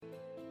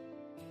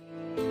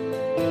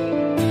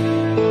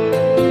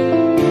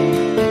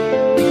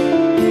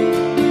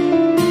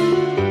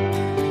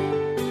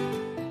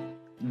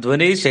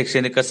ಧ್ವನಿ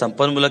ಶೈಕ್ಷಣಿಕ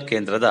ಸಂಪನ್ಮೂಲ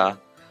ಕೇಂದ್ರದ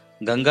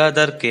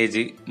ಗಂಗಾಧರ್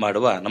ಕೆಜಿ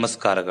ಮಾಡುವ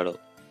ನಮಸ್ಕಾರಗಳು.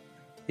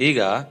 ಈಗ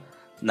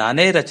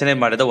ನಾನೇ ರಚನೆ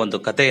ಮಾಡಿದ ಒಂದು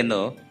ಕಥೆಯನ್ನು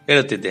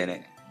ಹೇಳುತ್ತಿದ್ದೇನೆ.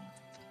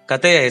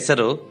 ಕಥೆಯ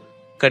ಹೆಸರು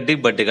ಕಡ್ಡಿ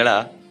ಬಡ್ಡಿಗಳ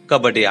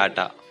ಕಬಡ್ಡಿ ಆಟ.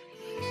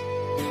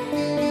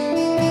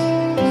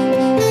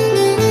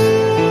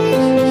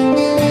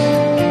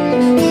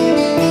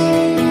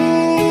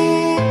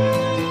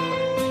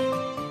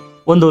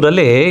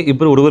 ಒಂದೂರಲ್ಲಿ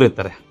ಇಬ್ಬರು ಹುಡುಗರು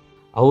ಇರ್ತಾರೆ.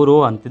 ಅವರು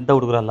ಅಂತಿಂತ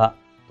ಹುಡುಗರಲ್ಲ,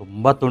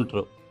 ತುಂಬ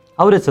ತುಂಟರು.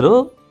 ಅವ್ರ ಹೆಸರು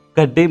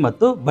ಕಡ್ಡಿ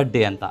ಮತ್ತು ಬಡ್ಡಿ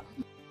ಅಂತ.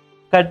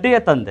 ಕಡ್ಡಿಯ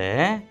ತಂದೆ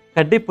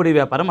ಕಡ್ಡಿ ಪುಡಿ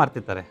ವ್ಯಾಪಾರ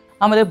ಮಾಡ್ತಿರ್ತಾರೆ.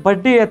 ಆಮೇಲೆ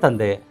ಬಡ್ಡಿಯ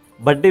ತಂದೆ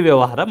ಬಡ್ಡಿ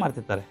ವ್ಯವಹಾರ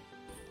ಮಾಡ್ತಿರ್ತಾರೆ.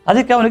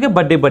 ಅದಕ್ಕೆ ಅವನಿಗೆ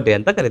ಬಡ್ಡಿ ಬಡ್ಡಿ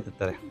ಅಂತ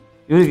ಕರೀತಿರ್ತಾರೆ.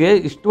 ಇವರಿಗೆ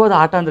ಇಷ್ಟವಾದ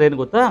ಆಟ ಅಂದರೆ ಏನು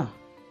ಗೊತ್ತಾ?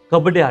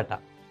 ಕಬಡ್ಡಿ ಆಟ.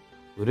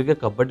 ಇವರಿಗೆ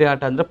ಕಬಡ್ಡಿ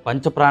ಆಟ ಅಂದರೆ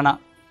ಪಂಚಪ್ರಾಣ.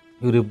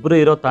 ಇವರಿಬ್ಬರು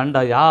ಇರೋ ತಂಡ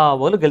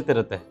ಯಾವಾಗಲೂ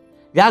ಗೆಲ್ತಿರುತ್ತೆ.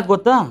 ಯಾಕೆ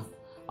ಗೊತ್ತಾ?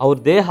 ಅವ್ರ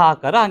ದೇಹ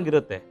ಆಕಾರ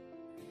ಹಂಗಿರುತ್ತೆ.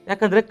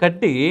 ಯಾಕಂದರೆ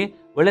ಕಡ್ಡಿ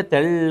ಒಳ್ಳೆ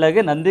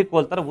ತೆಳ್ಳಗೆ ನಂದಿ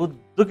ಕೋಲ್ ಥರ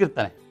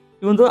ಉದ್ದಕ್ಕಿರ್ತಾನೆ.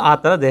 ಇವೊಂದು ಆ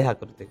ಥರ ದೇಹ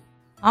ಆಕೃತಿ.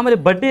 ಆಮೇಲೆ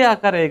ಬಡ್ಡಿ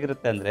ಆಕಾರ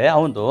ಹೇಗಿರುತ್ತೆ ಅಂದರೆ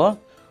ಅವನು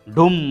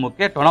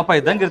ಡುಮ್ಮಕ್ಕೆ ಟೊಣಪ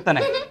ಇದ್ದಂಗೆ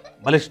ಇರ್ತಾನೆ,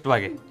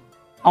 ಬಲಿಷ್ಠವಾಗಿ.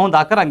 ಅವನದು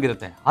ಆಕಾರ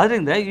ಹಂಗಿರುತ್ತೆ.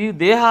 ಅದರಿಂದ ಈ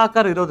ದೇಹ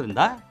ಆಕಾರ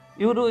ಇರೋದ್ರಿಂದ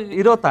ಇವರು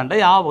ಇರೋ ತಂಡ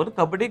ಯಾವಾಗಲೂ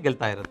ಕಬಡ್ಡಿ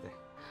ಗೆಲ್ತಾ ಇರುತ್ತೆ.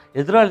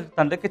 ಎದುರಾಳಿ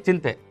ತಂಡಕ್ಕೆ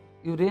ಚಿಂತೆ,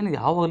 ಇವರೇನು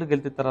ಯಾವಾಗಲೂ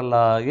ಗೆಲ್ತಿರ್ತಾರಲ್ಲ,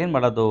 ಏನು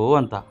ಮಾಡೋದು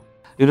ಅಂತ.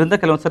 ಇವರಿಂದ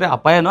ಕೆಲವೊಂದು ಸರಿ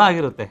ಅಪಾಯನೂ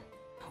ಆಗಿರುತ್ತೆ.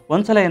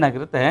 ಒಂದು ಸಲ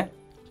ಏನಾಗಿರುತ್ತೆ,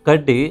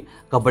 ಕಡ್ಡಿ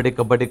ಕಬಡ್ಡಿ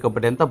ಕಬಡ್ಡಿ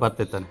ಕಬಡ್ಡಿ ಅಂತ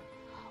ಬರ್ತಿರ್ತಾನೆ.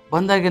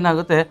 ಬಂದಾಗ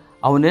ಏನಾಗುತ್ತೆ,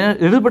 ಅವನೇ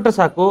ಹಿಡಿದ್ಬಿಟ್ರೆ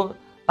ಸಾಕು,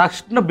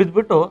 ತಕ್ಷಣ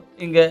ಬಿದ್ದುಬಿಟ್ಟು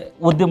ಹಿಂಗೆ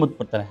ಉದ್ದಿ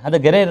ಮುಟ್ಬಿಡ್ತಾನೆ. ಅದೇ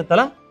ಗೆರೆ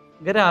ಇರುತ್ತಲ್ಲ,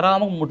 ಗೆರೆ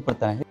ಆರಾಮಾಗಿ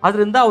ಮುಟ್ಬಿಡ್ತಾನೆ.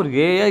 ಅದರಿಂದ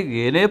ಅವ್ರಿಗೆ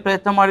ಏನೇ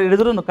ಪ್ರಯತ್ನ ಮಾಡಿ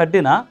ಹಿಡಿದ್ರು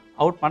ಕಡ್ಡಿನ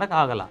ಔಟ್ ಮಾಡೋಕೆ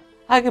ಆಗಲ್ಲ.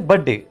 ಹಾಗೆ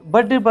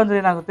ಬಡ್ಡಿ ಬಂದರೆ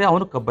ಏನಾಗುತ್ತೆ,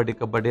 ಅವನು ಕಬಡ್ಡಿ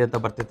ಕಬಡ್ಡಿ ಅಂತ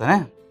ಬರ್ತಿರ್ತಾನೆ.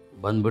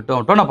 ಬಂದ್ಬಿಟ್ಟು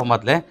ಅವ್ನು ಟೊಣಪ್ಪ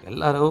ಮೊದಲೇ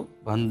ಎಲ್ಲರೂ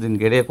ಬಂದು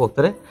ಹಿಂಗೆ ಗೆಡೆಯಕ್ಕೆ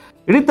ಹೋಗ್ತಾರೆ,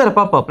 ಹಿಡಿತಾರೆ,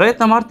 ಪಾಪ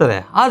ಪ್ರಯತ್ನ ಮಾಡ್ತಾರೆ.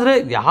 ಆದರೆ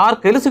ಯಾರ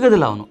ಕೈಲೂ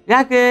ಸಿಗೋದಿಲ್ಲ ಅವನು.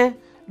 ಯಾಕೆ?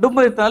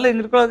 ಡುಮ್ಮ ಇರ್ತಾನಲ್ಲ,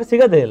 ಹಿಂಗೆ ಹಿಡ್ಕೊಳ್ಳೋಕೆ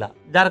ಸಿಗೋದೇ ಇಲ್ಲ,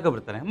 ಜಾರಕ್ಕೆ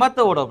ಬಿಡ್ತಾನೆ,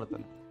 ಮತ್ತೆ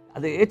ಓಡೋಗ್ಬಿಡ್ತಾನೆ.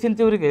 ಅದೇ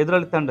ಚಿಂತೆ ಇವರಿಗೆ,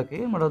 ಎದುರಾಳಿ ತಂಡಕ್ಕೆ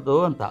ಏನು ಮಾಡೋದು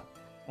ಅಂತ.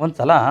 ಒಂದು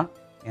ಸಲ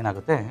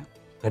ಏನಾಗುತ್ತೆ,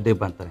 ಕಡ್ಡಿ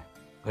ಬರ್ತಾರೆ.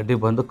 ಕಡ್ಡಿ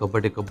ಬಂದು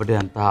ಕಬಡ್ಡಿ ಕಬಡ್ಡಿ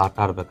ಅಂತ ಆಟ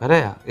ಆಡ್ಬೇಕಾದ್ರೆ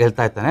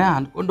ಹೇಳ್ತಾ ಇರ್ತಾನೆ.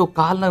 ಅಂದ್ಕೊಂಡು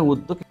ಕಾಲನ್ನ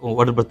ಉದ್ದಕ್ಕೆ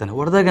ಹೊಡೆದ್ಬಿಡ್ತಾನೆ.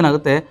 ಹೊಡೆದಾಗ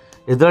ಏನಾಗುತ್ತೆ,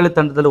 ಎದುರಾಳಿ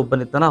ತಂಡದಲ್ಲಿ ಒಬ್ಬ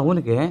ನಿಂತಾನ,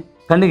 ಅವನಿಗೆ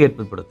ಕಣ್ಣಿಗೆ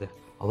ಬಿಟ್ಬಿಡುತ್ತೆ.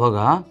 ಅವಾಗ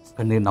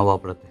ಕಣ್ಣಿಗೆ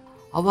ನೋವಾಗ್ಬಿಡುತ್ತೆ.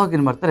 ಅವಾಗ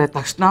ಏನು ಮಾಡ್ತಾರೆ,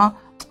 ತಕ್ಷಣ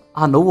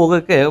ಆ ನೋವು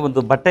ಹೋಗೋಕ್ಕೆ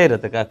ಒಂದು ಬಟ್ಟೆ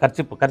ಇರುತ್ತೆ,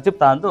 ಖರ್ಚಿಪ್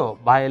ತಗೊಂಡು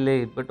ಬಾಯಲ್ಲಿ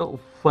ಇಟ್ಬಿಟ್ಟು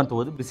ಉಫ್ ಅಂತ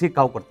ಓದಿ ಬಿಸಿ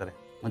ಕಾವು ಕೊಡ್ತಾರೆ.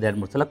 ಒಂದು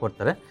 2-3 ಸಲ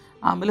ಕೊಡ್ತಾರೆ.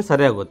 ಆಮೇಲೆ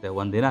ಸರಿಯಾಗುತ್ತೆ.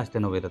 ಒಂದಿನ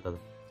ಅಷ್ಟೇ ನೋವು ಇರುತ್ತೆ. ಅದು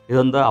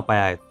ಇದೊಂದು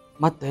ಅಪಾಯ ಆಯಿತು.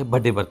 ಮತ್ತು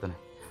ಬಡ್ಡಿ ಬರ್ತಾನೆ.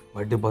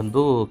 ಬಡ್ಡಿ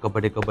ಬಂದು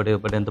ಕಬಡ್ಡಿ ಕಬಡ್ಡಿ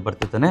ಕಬಡ್ಡಿ ಅಂತ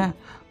ಬರ್ತಿರ್ತಾನೆ,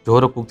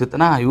 ಜೋರಾಗಿ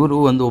ಕೂಗ್ತಿರ್ತಾನೆ. ಇವರು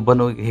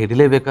ಒಬ್ಬನು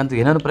ಹಿಡಿಲೇಬೇಕಂತ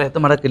ಏನಾದ್ರು ಪ್ರಯತ್ನ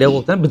ಮಾಡೋಕ್ಕೆ ಇಳಿಯೋಗಿ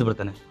ಹೋಗ್ತಾನೆ,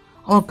 ಬಿದ್ದುಬಿಡ್ತಾನೆ.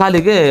 ಅವನ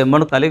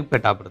ಕಾಲಿಗೆ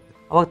ಪೆಟ್ಟಾಗ್ಬಿಡುತ್ತೆ.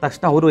 ಅವಾಗ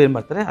ತಕ್ಷಣ ಅವರು ಏನು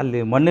ಮಾಡ್ತಾರೆ,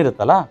 ಅಲ್ಲಿ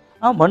ಮಣ್ಣಿರುತ್ತಲ್ಲ,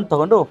 ಆ ಮಣ್ಣು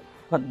ತೊಗೊಂಡು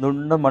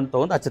ನುಣ್ಣ ಮಣ್ಣು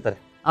ತೊಗೊಂಡು ಹಚ್ಚುತ್ತಾರೆ.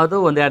 ಅದು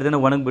 1-2 ದಿನ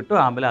ಒಣಗಿಬಿಟ್ಟು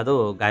ಆಮೇಲೆ ಅದು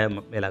ಗಾಯ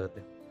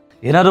ಮೇಲಾಗುತ್ತೆ.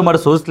 ಏನಾದ್ರು ಮಾಡಿ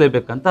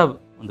ಸೋಲಿಸ್ಲೇಬೇಕಂತ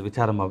ಒಂದು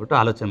ವಿಚಾರ ಮಾಡಿಬಿಟ್ಟು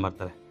ಆಲೋಚನೆ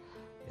ಮಾಡ್ತಾರೆ.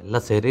 ಎಲ್ಲ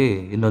ಸೇರಿ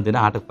ಇನ್ನೊಂದು ದಿನ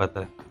ಆಟಕ್ಕೆ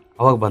ಬರ್ತಾರೆ.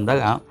 ಅವಾಗ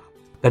ಬಂದಾಗ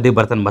ಕಡ್ಡಿ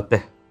ಬರ್ತಾನೆ ಮತ್ತೆ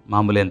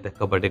ಮಾಮೂಲಿ ಅಂತೆ,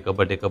 ಕಬಡ್ಡಿ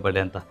ಕಬಡ್ಡಿ ಕಬಡ್ಡಿ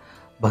ಅಂತ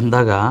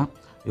ಬಂದಾಗ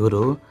ಇವರು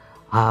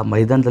ಆ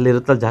ಮೈದಾನದಲ್ಲಿ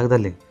ಇರುತ್ತಲ್ಲ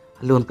ಜಾಗದಲ್ಲಿ,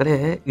 ಅಲ್ಲಿ ಒಂದು ಕಡೆ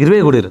ಇರುವೆ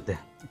ಗುಡಿ ಇರುತ್ತೆ.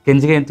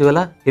 ಕೆಂಜಿಗೆ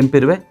ಅಂತೀವಲ್ಲ,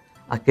 ಕೆಂಪಿರುವೆ,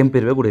 ಆ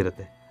ಕೆಂಪಿರುವೆ ಗುಡಿ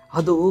ಇರುತ್ತೆ.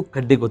 ಅದು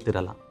ಕಡ್ಡಿ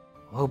ಗೊತ್ತಿರಲ್ಲ.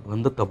 ಅವಾಗ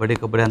ಬಂದು ಕಬಡ್ಡಿ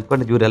ಕಬಡ್ಡಿ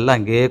ಅಂದ್ಕೊಂಡು ಇವರೆಲ್ಲ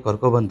ಹಂಗೆ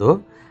ಕರ್ಕೊಬಂದು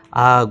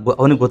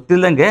ಅವನಿಗೆ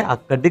ಗೊತ್ತಿಲ್ಲದಂಗೆ ಆ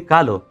ಕಡ್ಡಿ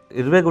ಕಾಲು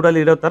ಇರುವೆ ಗುಡಲ್ಲಿ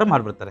ಇಡೋ ಥರ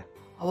ಮಾಡಿಬಿಡ್ತಾರೆ.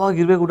 ಅವಾಗ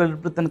ಇರುವೆ ಗುಡಲ್ಲಿ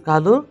ಇಟ್ಬಿಡ್ತಾನೆ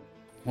ಕಾಲು.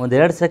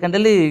 1-2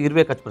 ಸೆಕೆಂಡಲ್ಲಿ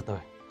ಇರುವೆ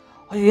ಕಚ್ಬಿಡ್ತವೆ.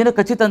 ಏನೋ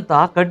ಕಚ್ಚಿತಂತ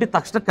ಕಡ್ಡಿ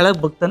ತಕ್ಷಣ ಕೆಳಗೆ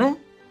ಬಗ್ತಾನೆ.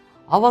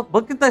 ಅವಾಗ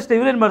ಬಗ್ಗಿದ ತಕ್ಷಣ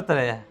ಇವರೇನು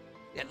ಮಾಡ್ತಾರೆ,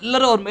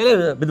 ಎಲ್ಲರೂ ಅವ್ರ ಮೇಲೆ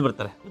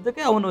ಬಿದ್ದುಬಿಡ್ತಾರೆ.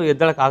 ಇದಕ್ಕೆ ಅವನು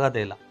ಎದ್ದೇಳಕ್ಕೆ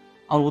ಆಗೋದೇ ಇಲ್ಲ.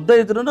 ಅವ್ನು ಉದ್ದ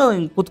ಇದ್ರೂ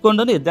ಹಿಂಗೆ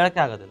ಕುತ್ಕೊಂಡು ಎದ್ದೇಳಕ್ಕೆ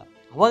ಆಗೋದಿಲ್ಲ.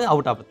 ಅವಾಗ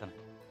ಔಟ್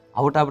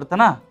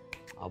ಆಗ್ಬಿಡ್ತಾನ.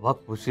 ಅವಾಗ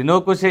ಖುಷಿನೋ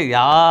ಖುಷಿ,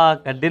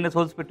 ಕಡ್ಡಿನ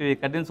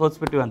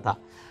ಸೋಲಿಸ್ಬಿಟ್ಟಿವಿ ಅಂತ.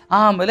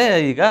 ಆಮೇಲೆ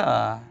ಈಗ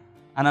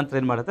ಅನಂತರ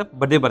ಏನು ಮಾಡುತ್ತೆ,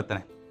 ಬಡ್ಡಿ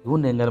ಬರ್ತಾನೆ.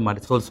 ಇವನ್ನ ಹೆಂಗಾರು ಮಾಡಿ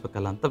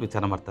ಸೋಲಿಸ್ಬೇಕಲ್ಲ ಅಂತ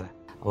ವಿಚಾರ ಮಾಡ್ತಾರೆ.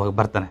 ಅವಾಗ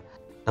ಬರ್ತಾನೆ,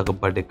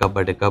 ಕಬಡ್ಡಿ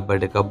ಕಬಡ್ಡಿ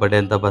ಕಬಡ್ಡಿ ಕಬಡ್ಡಿ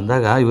ಅಂತ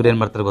ಬಂದಾಗ ಇವ್ರೇನು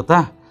ಮಾಡ್ತಾರೆ ಗೊತ್ತಾ,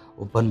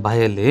 ಒಬ್ಬನ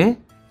ಬಾಯಲ್ಲಿ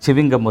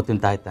ಚಿವಿಂಗ್ ಗಮ್ಮು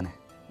ತಿಂತಾ ಇರ್ತಾನೆ.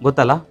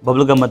 ಗೊತ್ತಲ್ಲ,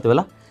 ಬಬ್ಲು ಗಮ್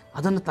ಅಂತೀವಲ್ಲ,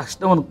 ಅದನ್ನು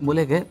ತಕ್ಷಣ ಒಂದು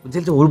ಮೂಲೆಗೆ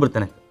ಜಲ್ದಿ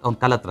ಉಳ್ಬಿಡ್ತಾನೆ. ಅವ್ನ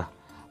ಕಾಲ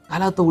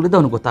ಹತ್ರ ಉಳಿದು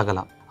ಅವ್ನಿಗೆ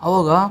ಗೊತ್ತಾಗಲ್ಲ.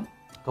 ಅವಾಗ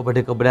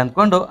ಕಬಡ್ಡಿ ಕಬಡ್ಡಿ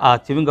ಅಂದ್ಕೊಂಡು ಆ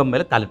ಚಿವಿಂಗ್ ಗಮ್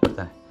ಮೇಲೆ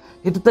ಕಾಲಿಟ್ಬಿಡ್ತಾನೆ.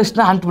 ಇದ್ದ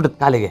ತಕ್ಷಣ ಅಂಟ್ಬಿಡುತ್ತೆ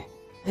ಕಾಲಿಗೆ.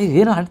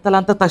 ಏನು ಅಂಟ್ತಲ್ಲ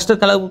ಅಂತ ತಕ್ಷಣ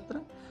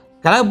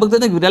ಕೆಳಗೆ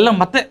ಬಗ್ದಾಗ ಇವರೆಲ್ಲ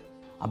ಮತ್ತೆ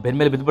ಆ ಬೆನ್ನ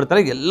ಮೇಲೆ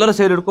ಬಿದ್ದುಬಿಡ್ತಾರೆ. ಎಲ್ಲರೂ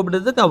ಸೇರಿ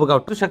ಹಿಡ್ಕೊಬಿಟ್ಟಿದ್ದಕ್ಕೆ ಅವಾಗ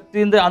ಒಟ್ಟು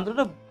ಶಕ್ತಿಯಿಂದ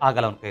ಅಂದ್ರೂ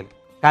ಆಗಲ್ಲ ಅವ್ನ ಕೈಲಿ.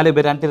 ಕಾಲಿ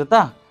ಬೇರೆ ಅಂಟಿರುತ್ತಾ,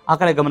 ಆ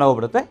ಕಡೆ ಗಮನ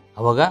ಹೋಗ್ಬಿಡುತ್ತೆ.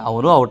 ಅವಾಗ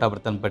ಅವನು ಔಟ್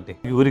ಆಗ್ಬಿಡ್ತಾನೆ ಬಡ್ಡಿ.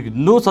 ಇವ್ರಿಗೆ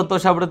ಇನ್ನೂ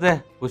ಸಂತೋಷ ಆಗ್ಬಿಡುತ್ತೆ,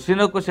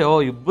 ಖುಷಿನೋ ಖುಷಿ,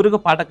 ಇಬ್ಬರಿಗೂ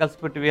ಪಾಠ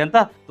ಕಲಿಸ್ಬಿಟ್ವಿ ಅಂತ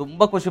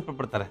ತುಂಬ ಖುಷಿ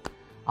ಪಟ್ಬಿಡ್ತಾರೆ.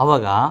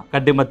 ಅವಾಗ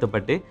ಕಡ್ಡಿ ಮತ್ತು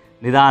ಬಡ್ಡಿ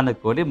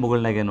ನಿಧಾನಕ್ಕೆ ಓಡಿ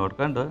ಮುಗುಳ್ನಾಗೆ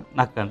ನೋಡ್ಕೊಂಡು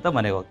ನಕ್ಕಂತ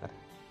ಮನೆಗೆ ಹೋಗ್ತಾರೆ.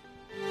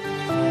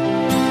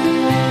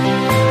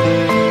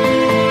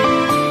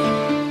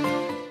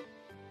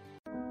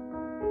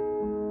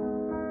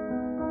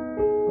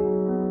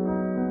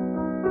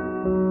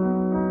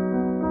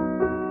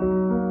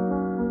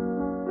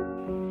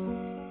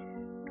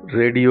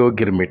 ರೇಡಿಯೋ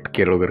ಗಿರ್ಮಿಟ್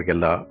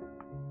ಕೇಳುಗರಿಗೆಲ್ಲ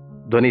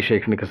ಧ್ವನಿ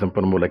ಶೈಕ್ಷಣಿಕ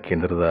ಸಂಪನ್ಮೂಲ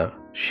ಕೇಂದ್ರದ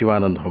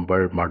ಶಿವಾನಂದ್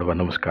ಹೊಂಬಾಳ್ ಮಾಡುವ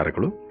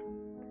ನಮಸ್ಕಾರಗಳು.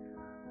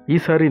 ಈ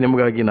ಸಾರಿ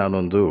ನಿಮಗಾಗಿ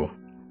ನಾನೊಂದು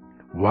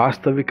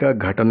ವಾಸ್ತವಿಕ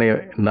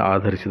ಘಟನೆಯನ್ನು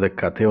ಆಧರಿಸಿದ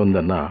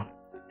ಕಥೆಯೊಂದನ್ನು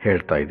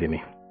ಹೇಳ್ತಾ ಇದ್ದೀನಿ.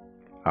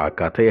 ಆ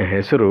ಕಥೆಯ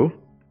ಹೆಸರು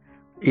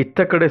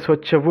ಇತ್ತ ಕಡೆ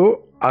ಸ್ವಚ್ಛವೋ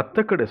ಅತ್ತ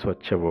ಕಡೆ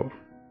ಸ್ವಚ್ಛವೋ.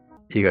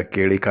 ಈಗ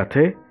ಕೇಳಿ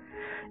ಕಥೆ,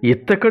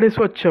 ಇತ್ತ ಕಡೆ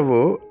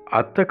ಸ್ವಚ್ಛವೋ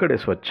ಅತ್ತ ಕಡೆ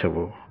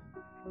ಸ್ವಚ್ಛವೋ.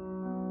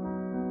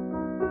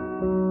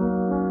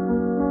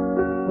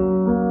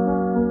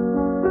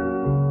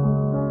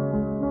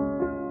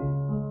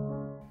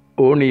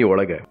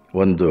 ಓಣಿಯೊಳಗೆ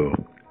ಒಂದು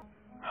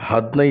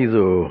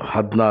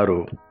 15-16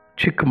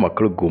 ಚಿಕ್ಕ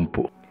ಮಕ್ಕಳು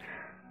ಗುಂಪು.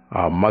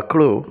 ಆ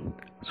ಮಕ್ಕಳು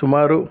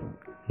ಸುಮಾರು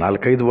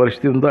 4-5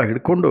 ವರ್ಷದಿಂದ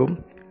ಹಿಡ್ಕೊಂಡು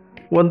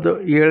ಒಂದು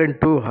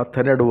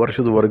 7-8-10-12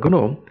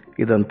 ವರ್ಷದವರೆಗೂ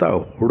ಇದಂಥ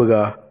ಹುಡುಗ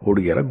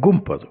ಹುಡುಗಿಯರ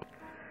ಗುಂಪು.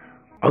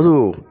 ಅದು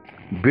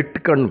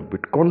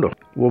ಬಿಟ್ಕೊಂಡು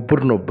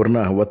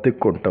ಒಬ್ಬರನ್ನೊಬ್ಬರನ್ನ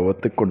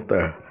ಒತ್ತಿಕ್ಕೊಂತ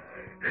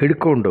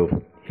ಹಿಡ್ಕೊಂಡು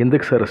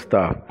ಹಿಂದಕ್ಕೆ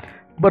ಸರಿಸ್ತಾ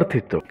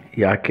ಬರ್ತಿತ್ತು.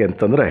 ಯಾಕೆ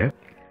ಅಂತಂದರೆ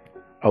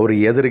ಅವ್ರ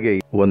ಎದುರಿಗೆ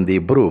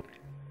ಒಂದಿಬ್ಬರು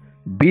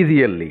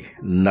ಬೀದಿಯಲ್ಲಿ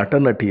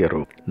ನಟನಟಿಯರು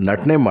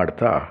ನಟನೆ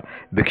ಮಾಡ್ತಾ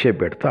ಭಿಕ್ಷೆ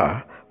ಬೇಡ್ತಾ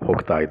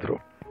ಹೋಗ್ತಾಯಿದ್ರು.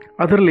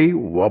 ಅದರಲ್ಲಿ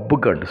ಒಬ್ಬ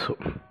ಗಂಡಸು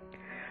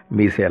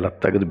ಮೀಸೆ ಎಲ್ಲ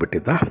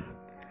ತೆಗೆದುಬಿಟ್ಟಿದ್ದ.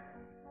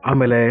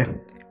 ಆಮೇಲೆ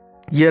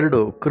 2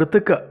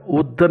 ಕೃತಕ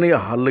ಉದ್ದನೆಯ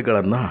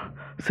ಹಲ್ಲುಗಳನ್ನು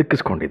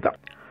ಸಿಕ್ಕಿಸ್ಕೊಂಡಿದ್ದ.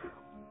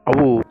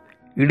 ಅವು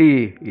ಇಡೀ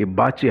ಈ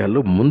ಬಾಚಿ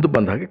ಹಲ್ಲು ಮುಂದೆ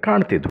ಬಂದ ಹಾಗೆ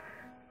ಕಾಣ್ತಿದ್ವು.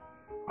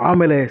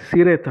 ಆಮೇಲೆ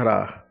ಸೀರೆ ಥರ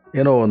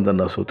ಏನೋ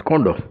ಒಂದನ್ನು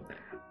ಸುತ್ತಕೊಂಡು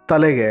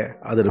ತಲೆಗೆ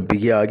ಅದನ್ನು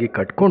ಬಿಗಿಯಾಗಿ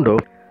ಕಟ್ಕೊಂಡು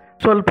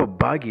ಸ್ವಲ್ಪ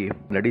ಬಾಗಿ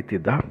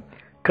ನಡೀತಿದ್ದ.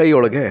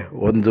 ಕೈಯೊಳಗೆ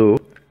ಒಂದು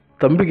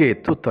ತಂಬಿಗೆ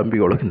ಇತ್ತು,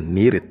 ತಂಬಿಗೆಯೊಳಗೆ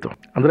ನೀರಿತ್ತು.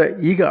 ಅಂದರೆ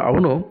ಈಗ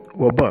ಅವನು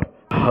ಒಬ್ಬ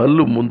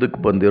ಹಲ್ಲು ಮುಂದಕ್ಕೆ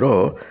ಬಂದಿರೋ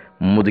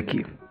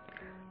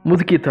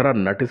ಮುದುಕಿ ಥರ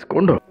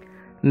ನಟಿಸ್ಕೊಂಡು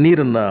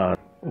ನೀರನ್ನು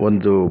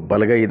ಒಂದು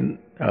ಬಲಗೈ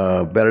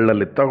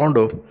ಬೆರಳಲ್ಲಿ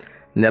ತಗೊಂಡು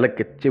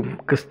ನೆಲಕ್ಕೆ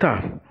ಚಿಮ್ಕಿಸ್ತಾ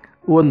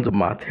ಒಂದು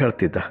ಮಾತು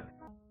ಹೇಳ್ತಿದ್ದ.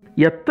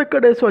 ಎತ್ತ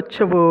ಕಡೆ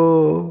ಸ್ವಚ್ಛವೋ.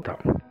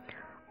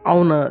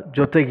 ಅವನ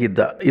ಜೊತೆಗಿದ್ದ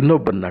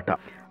ಇನ್ನೊಬ್ಬ ನಟ,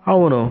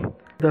 ಅವನು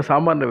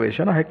ಸಾಮಾನ್ಯ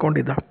ವೇಷನ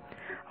ಹಾಕ್ಕೊಂಡಿದ್ದ.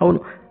 ಅವನು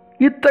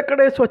ಇತ್ತ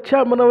ಕಡೆ ಸ್ವಚ್ಛ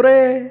ಅಮ್ಮನವರೇ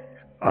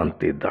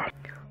ಅಂತಿದ್ದ.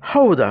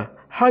 ಹೌದಾ,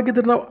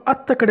 ಹಾಗಿದ್ರೆ ನಾವು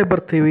ಅತ್ತ ಕಡೆ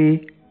ಬರ್ತೀವಿ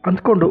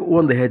ಅಂದ್ಕೊಂಡು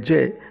ಒಂದು ಹೆಜ್ಜೆ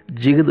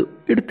ಜಿಗಿದು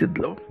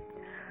ಇಡ್ತಿದ್ಲು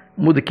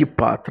ಮುದುಕಿ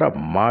ಪಾತ್ರ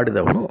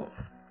ಮಾಡಿದವನು.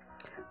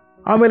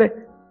 ಆಮೇಲೆ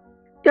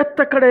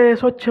ಎತ್ತ ಕಡೆ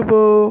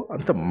ಸ್ವಚ್ಛವೋ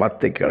ಅಂತ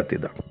ಮತ್ತೆ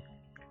ಕೇಳ್ತಿದ್ದ.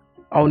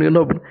 ಅವನು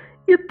ಇನ್ನೊಬ್ಬನು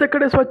ಇತ್ತ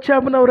ಕಡೆ ಸ್ವಚ್ಛ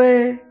ಅಮ್ಮನವರೇ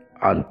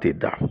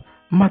ಅಂತಿದ್ದ.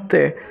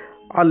 ಮತ್ತೆ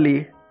ಅಲ್ಲಿ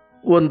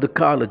ಒಂದು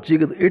ಕಾಲು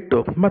ಜಿಗಿದು ಇಟ್ಟು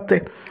ಮತ್ತೆ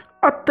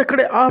ಅತ್ತ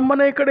ಕಡೆ ಆ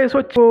ಮನೆ ಕಡೆ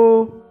ಸ್ವಚ್ಛ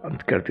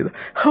ಅಂತ ಕೇಳ್ತಿದ್ದ.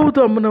 ಹೌದು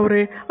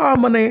ಅಮ್ಮನವರೇ, ಆ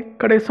ಮನೆ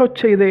ಕಡೆ ಸ್ವಚ್ಛ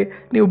ಇದೆ,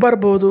 ನೀವು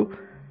ಬರ್ಬೋದು.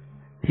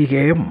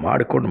 ಹೀಗೆ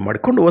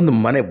ಮಾಡ್ಕೊಂಡು ಒಂದು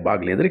ಮನೆ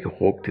ಬಾಗಿಲು ಎದುರಿಗೆ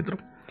ಹೋಗ್ತಿದ್ರು.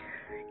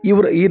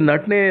 ಇವರ ಈ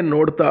ನಟನೆ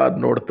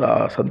ನೋಡ್ತಾ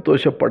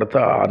ಸಂತೋಷ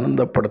ಪಡ್ತಾ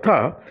ಆನಂದ ಪಡ್ತಾ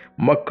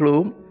ಮಕ್ಕಳು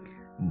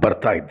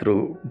ಬರ್ತಾಯಿದ್ರು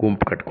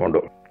ಗುಂಪು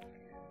ಕಟ್ಕೊಂಡು.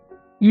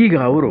 ಈಗ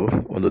ಅವರು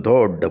ಒಂದು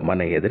ದೊಡ್ಡ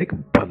ಮನೆ ಎದುರಿಗೆ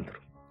ಬಂದರು.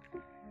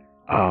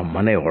 ಆ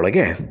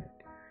ಮನೆಯೊಳಗೆ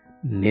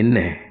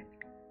ನಿನ್ನೆ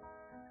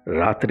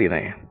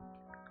ರಾತ್ರಿನೇ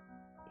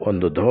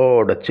ಒಂದು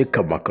ದೊಡ್ಡ ಚಿಕ್ಕ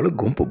ಮಕ್ಕಳು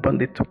ಗುಂಪು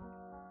ಬಂದಿತ್ತು.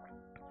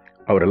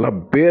 ಅವರೆಲ್ಲ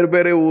ಬೇರೆ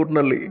ಬೇರೆ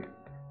ಊರಿನಲ್ಲಿ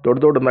ದೊಡ್ಡ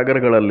ದೊಡ್ಡ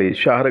ನಗರಗಳಲ್ಲಿ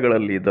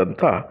ಶಹರಗಳಲ್ಲಿ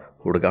ಇದ್ದಂಥ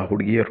ಹುಡುಗ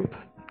ಹುಡುಗಿಯರು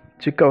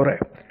ಚಿಕ್ಕವರೇ.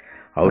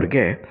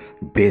 ಅವ್ರಿಗೆ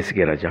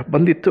ಬೇಸಿಗೆ ರಜಾ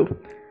ಬಂದಿತ್ತು.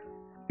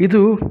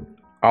 ಇದು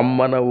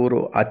ಅಮ್ಮನ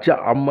ಊರು,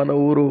 ಅಮ್ಮನ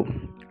ಊರು.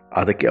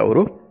 ಅದಕ್ಕೆ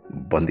ಅವರು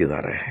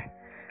ಬಂದಿದ್ದಾರೆ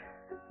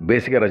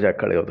ಬೇಸಿಗೆ ರಜಾ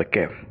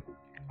ಕಳೆಯೋದಕ್ಕೆ.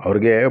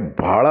 ಅವ್ರಿಗೆ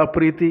ಭಾಳ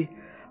ಪ್ರೀತಿ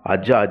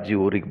ಅಜ್ಜಿ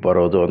ಊರಿಗೆ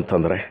ಬರೋದು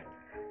ಅಂತಂದರೆ.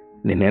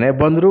 ನಿನ್ನೆನೇ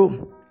ಬಂದರು.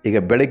 ಈಗ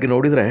ಬೆಳಗ್ಗೆ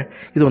ನೋಡಿದರೆ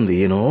ಇದೊಂದು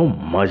ಏನೋ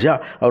ಮಜಾ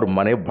ಅವ್ರ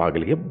ಮನೆ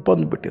ಬಾಗಿಲಿಗೆ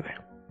ಬಂದುಬಿಟ್ಟಿದೆ.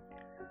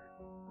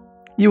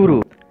 ಇವರು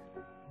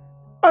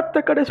ಅತ್ತ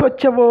ಕಡೆ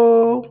ಸ್ವಚ್ಛವೋ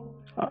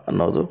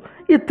ಅನ್ನೋದು,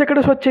 ಇತ್ತ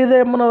ಕಡೆ ಸ್ವಚ್ಛ ಇದೆ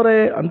ಅಮ್ಮನವರೇ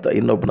ಅಂತ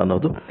ಇನ್ನೊಬ್ಬನ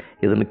ಅನ್ನೋದು.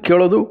 ಇದನ್ನು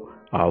ಕೇಳೋದು,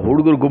 ಆ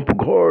ಹುಡುಗರು ಗುಂಪು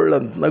ಗೋಳ್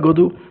ಅಂತ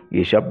ನಗೋದು.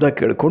 ಈ ಶಬ್ದ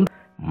ಕೇಳಿಕೊಂಡು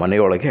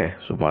ಮನೆಯೊಳಗೆ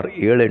ಸುಮಾರು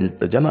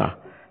 7-8 ಜನ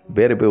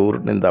ಬೇರೆ ಬೇರೆ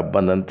ಊರಿನಿಂದ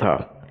ಬಂದಂಥ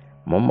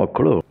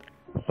ಮೊಮ್ಮಕ್ಕಳು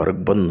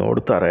ಹೊರಗೆ ಬಂದು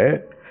ನೋಡ್ತಾರೆ.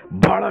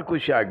 ಭಾಳ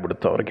ಖುಷಿ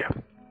ಆಗಿಬಿಡುತ್ತೆ ಅವ್ರಿಗೆ.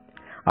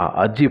 ಆ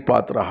ಅಜ್ಜಿ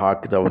ಪಾತ್ರ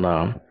ಹಾಕಿದವನ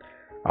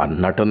ಆ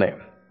ನಟನೆ,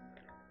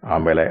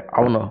 ಆಮೇಲೆ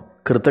ಅವನು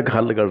ಕೃತಕ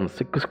ಹಲ್ಲುಗಳನ್ನು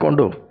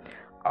ಸಿಕ್ಕಿಸ್ಕೊಂಡು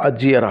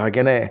ಅಜ್ಜಿಯರ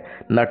ಹಾಗೇ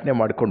ನಟನೆ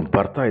ಮಾಡ್ಕೊಂಡು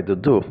ಬರ್ತಾ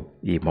ಇದ್ದದ್ದು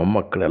ಈ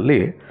ಮೊಮ್ಮಕ್ಕಳಲ್ಲಿ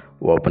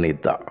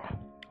ಒಬ್ಬನಿದ್ದ.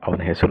 ಅವನ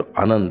ಹೆಸರು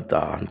ಅನಂತ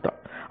ಅಂತ.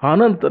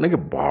 ಅನಂತನಿಗೆ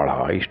ಭಾಳ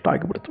ಇಷ್ಟ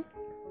ಆಗಿಬಿಡ್ತು.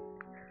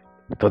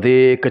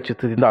 ತದೇಕ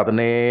ಚಿತ್ತದಿಂದ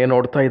ಅದನ್ನೇ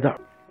ನೋಡ್ತಾ ಇದ್ದ.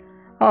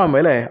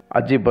 ಆಮೇಲೆ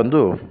ಅಜ್ಜಿ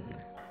ಬಂದು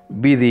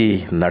ಬೀದಿ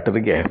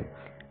ನಟರಿಗೆ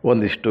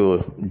ಒಂದಿಷ್ಟು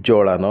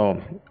ಜೋಳನೋ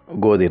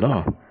ಗೋಧಿನೋ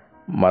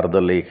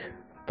ಮರದಲ್ಲಿ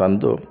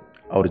ತಂದು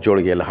ಅವ್ರ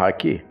ಜೋಳಿಗೆಯಲ್ಲಿ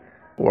ಹಾಕಿ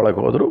ಒಳಗೆ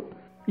ಹೋದರು.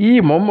 ಈ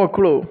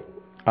ಮೊಮ್ಮಕ್ಕಳು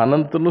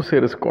ಅನಂತನೂ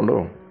ಸೇರಿಸ್ಕೊಂಡು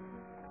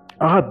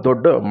ಆ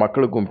ದೊಡ್ಡ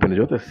ಮಕ್ಕಳ ಗುಂಪಿನ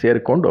ಜೊತೆ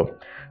ಸೇರಿಕೊಂಡು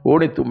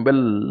ಓಣಿ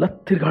ತುಂಬೆಲ್ಲ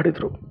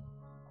ತಿರುಗಾಡಿದರು.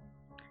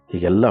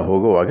 ಹೀಗೆಲ್ಲ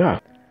ಹೋಗುವಾಗ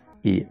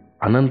ಈ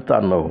ಅನಂತ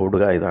ಅನ್ನೋ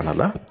ಹುಡುಗ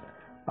ಇದ್ದಾನಲ್ಲ,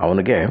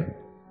 ಅವನಿಗೆ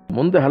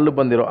ಮುಂದೆ ಹಲ್ಲು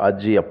ಬಂದಿರೋ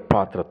ಅಜ್ಜಿಯ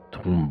ಪಾತ್ರ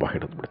ತುಂಬ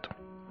ಹಿಡಿದ್ಬಿಡ್ತು.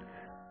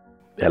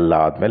 ಎಲ್ಲ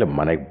ಆದಮೇಲೆ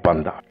ಮನೆಗೆ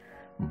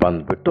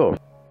ಬಂದುಬಿಟ್ಟು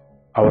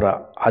ಅವರ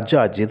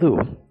ಅಜ್ಜಿದು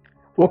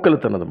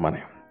ಒಕ್ಕಲತನದ ಮನೆ.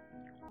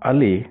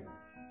 ಅಲ್ಲಿ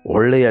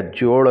ಒಳ್ಳೆಯ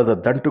ಜೋಳದ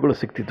ದಂಟುಗಳು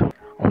ಸಿಗ್ತಿದ್ವು.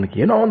 ಅವನಿಗೆ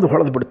ಏನೋ ಒಂದು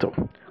ಹೊಳೆದು ಬಿಡ್ತು.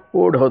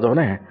 ಓಡಿ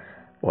ಹೋದವನೇ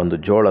ಒಂದು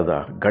ಜೋಳದ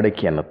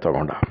ಗಡಿಕೆಯನ್ನು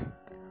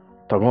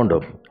ತಗೊಂಡು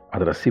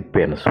ಅದರ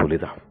ಸಿಪ್ಪೆಯನ್ನು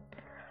ಸುಲಿದ,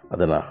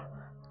 ಅದನ್ನು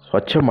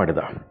ಸ್ವಚ್ಛ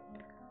ಮಾಡಿದ.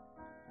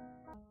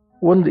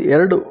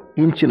 1-2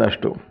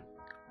 ಇಂಚಿನಷ್ಟು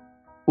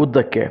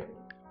ಉದ್ದಕ್ಕೆ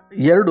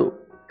 2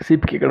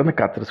 ಸಿಪ್ಪಿಗೆಗಳನ್ನು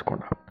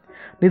ಕತ್ತರಿಸ್ಕೊಂಡ.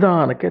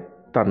 ನಿಧಾನಕ್ಕೆ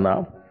ತನ್ನ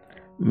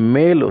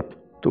ಮೇಲು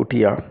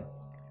ತುಟಿಯ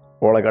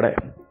ಒಳಗಡೆ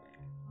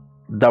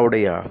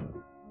ದವಡೆಯ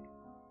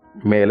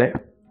ಮೇಲೆ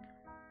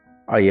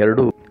ಆ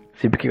 2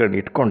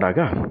 ಸಿಪ್ಪಿಗೆಗಳನ್ನ ಇಟ್ಕೊಂಡಾಗ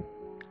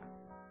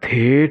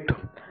ಥೇಟ್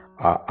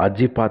ಆ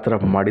ಅಜ್ಜಿ ಪಾತ್ರ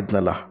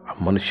ಮಾಡಿದ್ನಲ್ಲ ಆ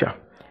ಮನುಷ್ಯ,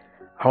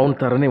 ಅವನ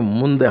ಥರನೇ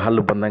ಮುಂದೆ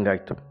ಹಲ್ಲು ಬಂದಂಗೆ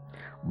ಆಯಿತು.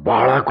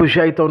 ಭಾಳ ಖುಷಿ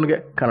ಆಯಿತು ಅವನಿಗೆ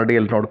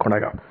ಕನ್ನಡಿಯಲ್ಲಿ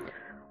ನೋಡ್ಕೊಂಡಾಗ.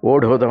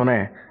 ಓಡಿ ಹೋದವನೇ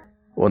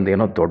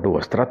ಒಂದೇನೋ ದೊಡ್ಡ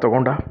ವಸ್ತ್ರ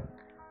ತೊಗೊಂಡ,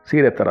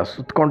 ಸೀರೆ ಥರ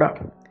ಸುತ್ಕೊಂಡ.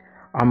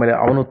 ಆಮೇಲೆ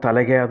ಅವನು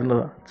ತಲೆಗೆ ಅದನ್ನು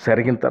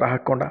ಸೆರಗಿನ ಥರ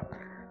ಹಾಕ್ಕೊಂಡ.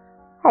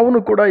 ಅವನು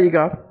ಕೂಡ ಈಗ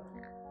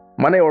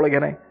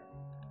ಮನೆಯೊಳಗೇನೆ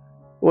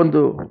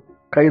ಒಂದು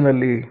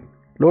ಕೈನಲ್ಲಿ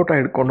ಲೋಟ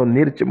ಹಿಡ್ಕೊಂಡು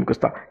ನೀರು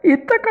ಚಿಮುಕಿಸ್ತಾ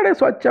ಇತ್ತ ಕಡೆ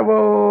ಸ್ವಚ್ಛವೋ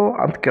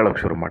ಅಂತ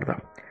ಕೇಳೋಕ್ಕೆ ಶುರು ಮಾಡ್ದ.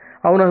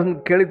 ಅವನ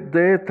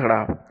ಕೇಳಿದ್ದೇ ತಡ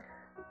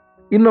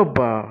ಇನ್ನೊಬ್ಬ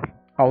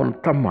ಅವನ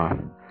ತಮ್ಮ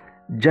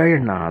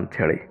ಜಯಣ್ಣ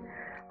ಅಂಥೇಳಿ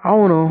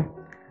ಅವನು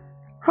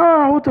ಹಾಂ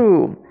ಹೌದು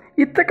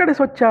ಇತ್ತ ಕಡೆ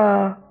ಸ್ವಚ್ಛ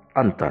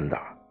ಅಂತಂದ.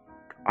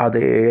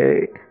 ಅದೇ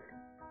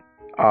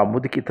ಆ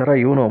ಮುದುಕಿ ಥರ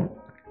ಇವನು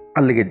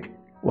ಅಲ್ಲಿಗೆ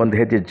ಒಂದು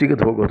ಹೆಜ್ಜೆ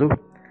ಜಿಗಿದು ಹೋಗೋದು,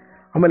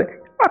 ಆಮೇಲೆ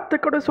ಅತ್ತ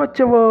ಕಡೆ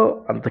ಸ್ವಚ್ಛವೋ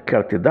ಅಂತ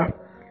ಕೇಳ್ತಿದ್ದ.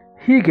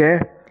 ಹೀಗೆ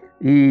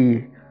ಈ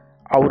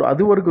ಅವರು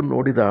ಅದುವರೆಗೂ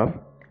ನೋಡಿದ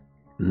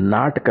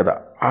ನಾಟಕದ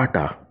ಆಟ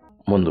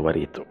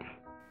ಮುಂದುವರಿಯಿತು.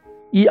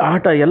 ಈ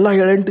ಆಟ ಎಲ್ಲ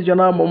 7-8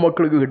 ಜನ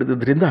ಮೊಮ್ಮಕ್ಕಳಿಗೂ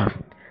ಹಿಡಿದಿದ್ದರಿಂದ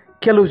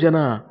ಕೆಲವು ಜನ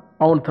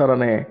ಅವನ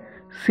ಥರನೇ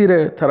ಸೀರೆ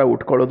ಥರ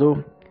ಉಟ್ಕೊಳ್ಳೋದು,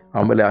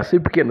 ಆಮೇಲೆ ಆ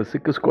ಸಿಬ್ಕಿಯನ್ನು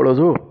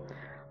ಸಿಕ್ಕಿಸ್ಕೊಳ್ಳೋದು,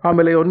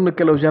 ಆಮೇಲೆ ಇನ್ನು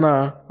ಕೆಲವು ಜನ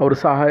ಅವರು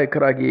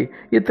ಸಹಾಯಕರಾಗಿ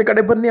ಇತ್ತ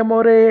ಕಡೆ ಬನ್ನಿ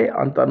ಅಮ್ಮವರೇ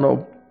ಅಂತ ಅನ್ನೋ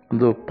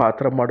ಒಂದು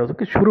ಪಾತ್ರ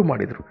ಮಾಡೋದಕ್ಕೆ ಶುರು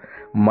ಮಾಡಿದರು.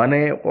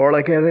 ಮನೆ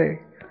ಒಳಗೆ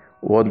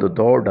ಒಂದು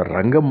ದೊಡ್ಡ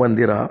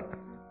ರಂಗಮಂದಿರ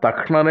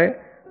ತಕ್ಷಣವೇ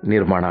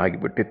ನಿರ್ಮಾಣ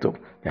ಆಗಿಬಿಟ್ಟಿತ್ತು.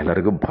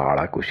 ಎಲ್ಲರಿಗೂ ಭಾಳ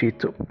ಖುಷಿ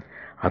ಇತ್ತು.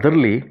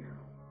 ಅದರಲ್ಲಿ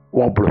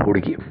ಒಬ್ಬಳು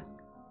ಹುಡುಗಿ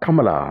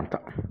ಕಮಲಾ ಅಂತ,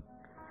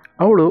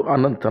 ಅವಳು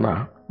ಅನಂತನ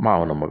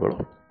ಮಾವನ ಮಗಳು.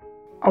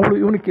 ಅವಳು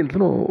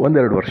ಇವನಿಗಿಂತಲೂ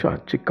 1-2 ವರ್ಷ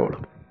ಚಿಕ್ಕವಳು.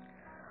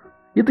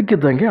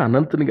 ಇದಕ್ಕಿದ್ದಂಗೆ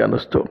ಅನಂತನಿಗೆ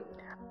ಅನ್ನಿಸ್ತು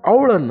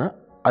ಅವಳನ್ನು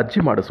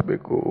ಅಜ್ಜಿ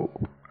ಮಾಡಿಸ್ಬೇಕು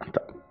ಅಂತ.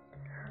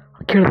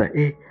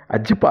 ಕೇಳಿದೆ,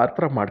 ಅಜ್ಜಿ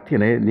ಪಾತ್ರ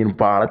ಮಾಡ್ತೀನಿ, ನೀನು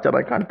ಭಾಳ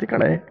ಚೆನ್ನಾಗಿ ಕಾಣ್ತಿ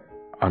ಕಣೆ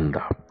ಅಂದ.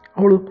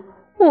 ಅವಳು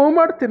ಹ್ಞೂ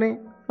ಮಾಡ್ತೀನಿ,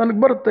 ನನಗೆ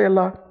ಬರುತ್ತೆ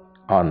ಎಲ್ಲ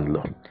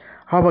ಅಂದ್ಲು.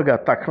 ಆವಾಗ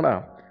ತಕ್ಷಣ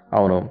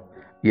ಅವನು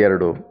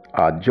 2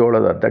 ಆ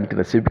ಜೋಳದ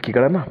ದಂಟಿನ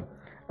ಸಿಬ್ಕಿಗಳನ್ನು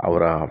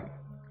ಅವರ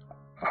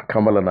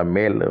ಕಮಲನ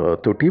ಮೇಲ್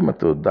ತುಟಿ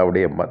ಮತ್ತು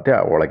ದವಡೆಯ ಮಧ್ಯೆ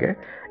ಒಳಗೆ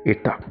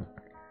ಇಟ್ಟ.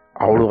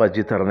 ಅವಳು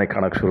ಅಜ್ಜಿ ಥರನೇ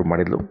ಕಾಣೋಕ್ಕೆ ಶುರು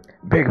ಮಾಡಿದ್ಲು.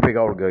 ಬೇಗ ಬೇಗ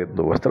ಅವಳಿಗೆ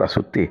ಒಂದು ವಸ್ತ್ರ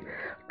ಸುತ್ತಿ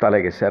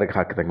ತಲೆಗೆ ಸೆರಗು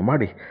ಹಾಕಿದಂಗೆ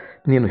ಮಾಡಿ,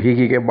 ನೀನು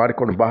ಹೀಗೀಗೆ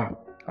ಮಾಡಿಕೊಂಡು ಬಾ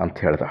ಅಂತ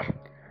ಹೇಳ್ದ.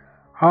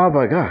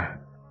 ಆವಾಗ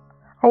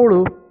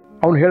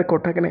ಅವನು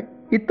ಹೇಳ್ಕೊಟ್ಟಾಗೇ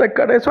ಇತ್ತ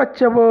ಕಡೆ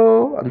ಸ್ವಚ್ಛವೋ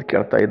ಅಂತ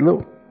ಕೇಳ್ತಾ ಇದ್ಲು.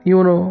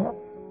 ಇವನು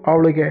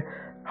ಅವಳಿಗೆ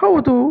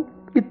ಹೌದು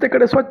ಇತ್ತ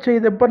ಕಡೆ ಸ್ವಚ್ಛ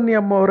ಇದೆ ಬನ್ನಿ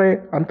ಅಮ್ಮವರೇ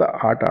ಅಂತ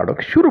ಆಟ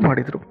ಆಡೋಕ್ಕೆ ಶುರು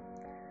ಮಾಡಿದರು.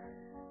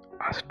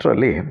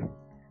 ಅಷ್ಟರಲ್ಲಿ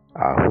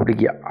ಆ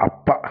ಹುಡುಗಿಯ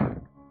ಅಪ್ಪ,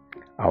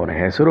 ಅವನ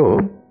ಹೆಸರು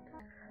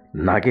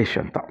ನಾಗೇಶ್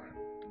ಅಂತ,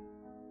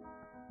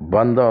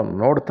 ಬಂದ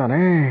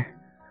ನೋಡ್ತಾನೆ.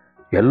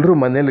 ಎಲ್ಲರೂ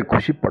ಮನೆಯಲ್ಲಿ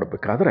ಖುಷಿ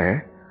ಪಡಬೇಕಾದ್ರೆ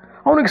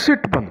ಅವನಿಗೆ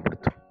ಸಿಟ್ಟು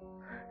ಬಂದುಬಿಡ್ತು.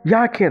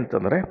 ಯಾಕೆ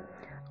ಅಂತಂದರೆ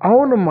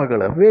ಅವನ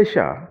ಮಗಳ ವೇಷ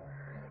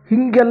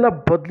ಹೀಗೆಲ್ಲ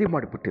ಬದಲಿ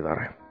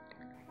ಮಾಡಿಬಿಟ್ಟಿದ್ದಾರೆ.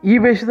 ಈ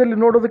ವೇಷದಲ್ಲಿ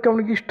ನೋಡೋದಕ್ಕೆ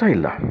ಅವನಿಗೆ ಇಷ್ಟ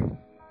ಇಲ್ಲ.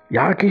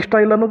 ಯಾಕೆ ಇಷ್ಟ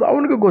ಇಲ್ಲ ಅನ್ನೋದು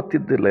ಅವನಿಗೂ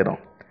ಗೊತ್ತಿದ್ದಿಲ್ಲೇನೋ.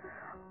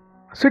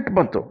 ಸಿಟ್ಟು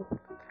ಬಂತು.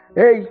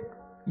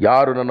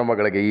 ಯಾರು ನನ್ನ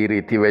ಮಗಳಿಗೆ ಈ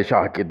ರೀತಿ ವೇಷ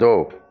ಹಾಕಿದ್ದು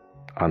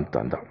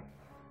ಅಂತಂದ.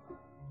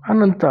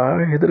 ಅನಂತ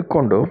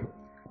ಹೆದರ್ಕೊಂಡು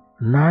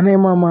ನಾನೇ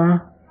ಮಾಮ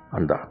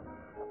ಅಂದ.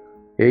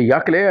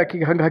 ಯಾಕಲೇ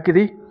ಆಕಿಗೆ ಹಂಗೆ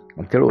ಹಾಕಿದಿ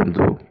ಅಂತೇಳಿ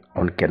ಒಂದು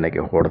ಅವನ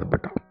ಕೆನ್ನೆಗೆ ಹೊಡೆದು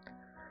ಬಿಟ್ಟ.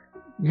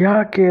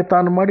 ಯಾಕೆ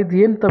ತಾನು ಮಾಡಿದ್ದು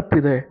ಏನು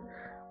ತಪ್ಪಿದೆ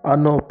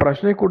ಅನ್ನೋ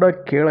ಪ್ರಶ್ನೆ ಕೂಡ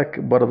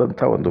ಕೇಳಕ್ಕೆ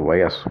ಬರದಂಥ ಒಂದು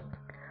ವಯಸ್ಸು.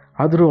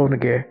 ಆದರೂ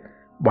ಅವನಿಗೆ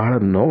ಬಹಳ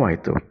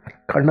ನೋವಾಯಿತು.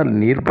 ಕಣ್ಣಲ್ಲಿ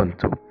ನೀರು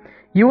ಬಂತು.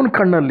 ಇವನ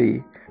ಕಣ್ಣಲ್ಲಿ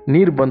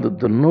ನೀರು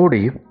ಬಂದದ್ದು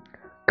ನೋಡಿ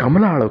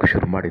ಕಮಲ ಅಳೋಕ್ಕೆ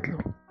ಶುರು ಮಾಡಿದ್ಲು.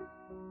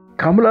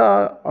 ಕಮಲ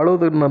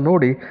ಅಳೋದನ್ನು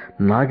ನೋಡಿ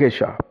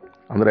ನಾಗೇಶ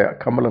ಅಂದರೆ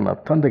ಕಮಲನ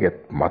ತಂದೆಗೆ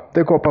ಮತ್ತೆ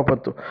ಕೋಪ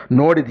ಬಂತು.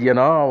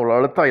 ನೋಡಿದ್ಯೇನೋ ಅವಳು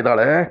ಅಳ್ತಾ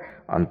ಇದ್ದಾಳೆ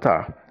ಅಂತ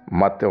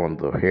ಮತ್ತೆ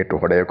ಒಂದು ಏಟು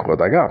ಹೊಡೆಯೋಕ್ಕೆ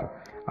ಹೋದಾಗ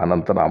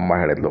ಅನಂತನ ಅಮ್ಮ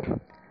ಹೇಳಿದ್ಲು,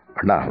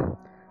 ಅಣ್ಣ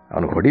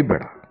ಅವನಿಗೆ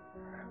ಹೊಡಿಬೇಡ,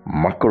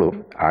 ಮಕ್ಕಳು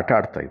ಆಟ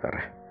ಆಡ್ತಾ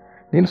ಇದ್ದಾರೆ,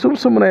 ನೀನು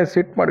ಸುಮ್ಮನೆ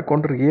ಸಿಟ್ಟು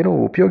ಮಾಡಿಕೊಂಡ್ರೆ ಏನೂ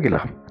ಉಪಯೋಗ ಇಲ್ಲ,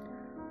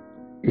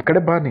 ಈ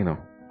ಕಡೆ ಬಾ, ನೀನು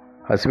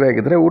ಹಸಿವೆ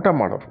ಆಗಿದ್ದರೆ ಊಟ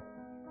ಮಾಡು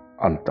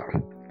ಅಂತ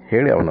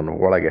ಹೇಳಿ ಅವನನ್ನು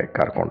ಒಳಗೆ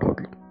ಕರ್ಕೊಂಡು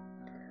ಹೋದ್ಲು.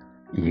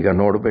 ಈಗ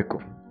ನೋಡಬೇಕು,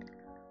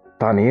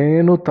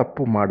 ತಾನೇನೂ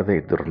ತಪ್ಪು ಮಾಡದೇ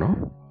ಇದ್ರೂ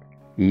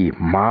ಈ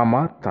ಮಾಮ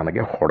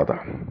ತನಗೆ ಹೊಡೆದ.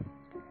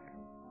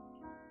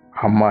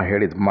 ಅಮ್ಮ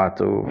ಹೇಳಿದ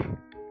ಮಾತು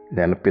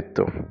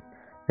ನೆನಪಿತ್ತು,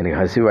 ನಿನಗೆ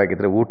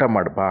ಹಸಿವಾಗಿದ್ದರೆ ಊಟ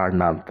ಮಾಡಿ ಬಾ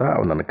ಅಣ್ಣ ಅಂತ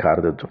ಅವನನ್ನು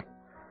ಕರೆದದ್ದು.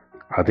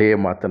 ಅದೇ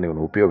ಮಾತನ್ನು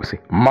ಇವನು ಉಪಯೋಗಿಸಿ,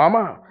 ಮಾಮ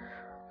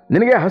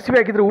ನಿನಗೆ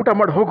ಹಸಿವಾಗಿದ್ದರೆ ಊಟ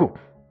ಮಾಡಿ ಹೋಗು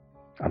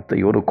ಅಂತ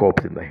ಇವನು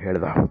ಕೋಪದಿಂದ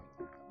ಹೇಳ್ದ.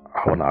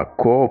 ಅವನ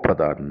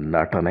ಕೋಪದ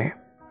ನಟನೆ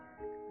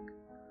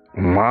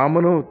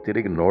ಮಾಮನು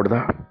ತಿರುಗಿ ನೋಡ್ದ.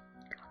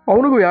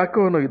 ಅವನಿಗೂ ಯಾಕೋ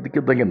ಅವನು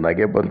ಇದ್ದಕ್ಕಿದ್ದಂಗೆ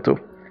ನಗೆ ಬಂತು.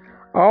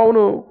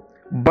 ಅವನು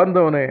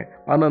ಬಂದವನೇ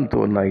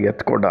ಅನಂತವನ್ನು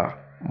ಎತ್ಕೊಂಡ,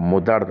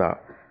 ಮುದ್ದಾಡ್ದ,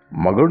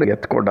 ಮಗಳನ್ನ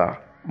ಎತ್ಕೊಂಡ,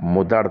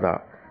 ಮುದ್ದಾಡ್ದ.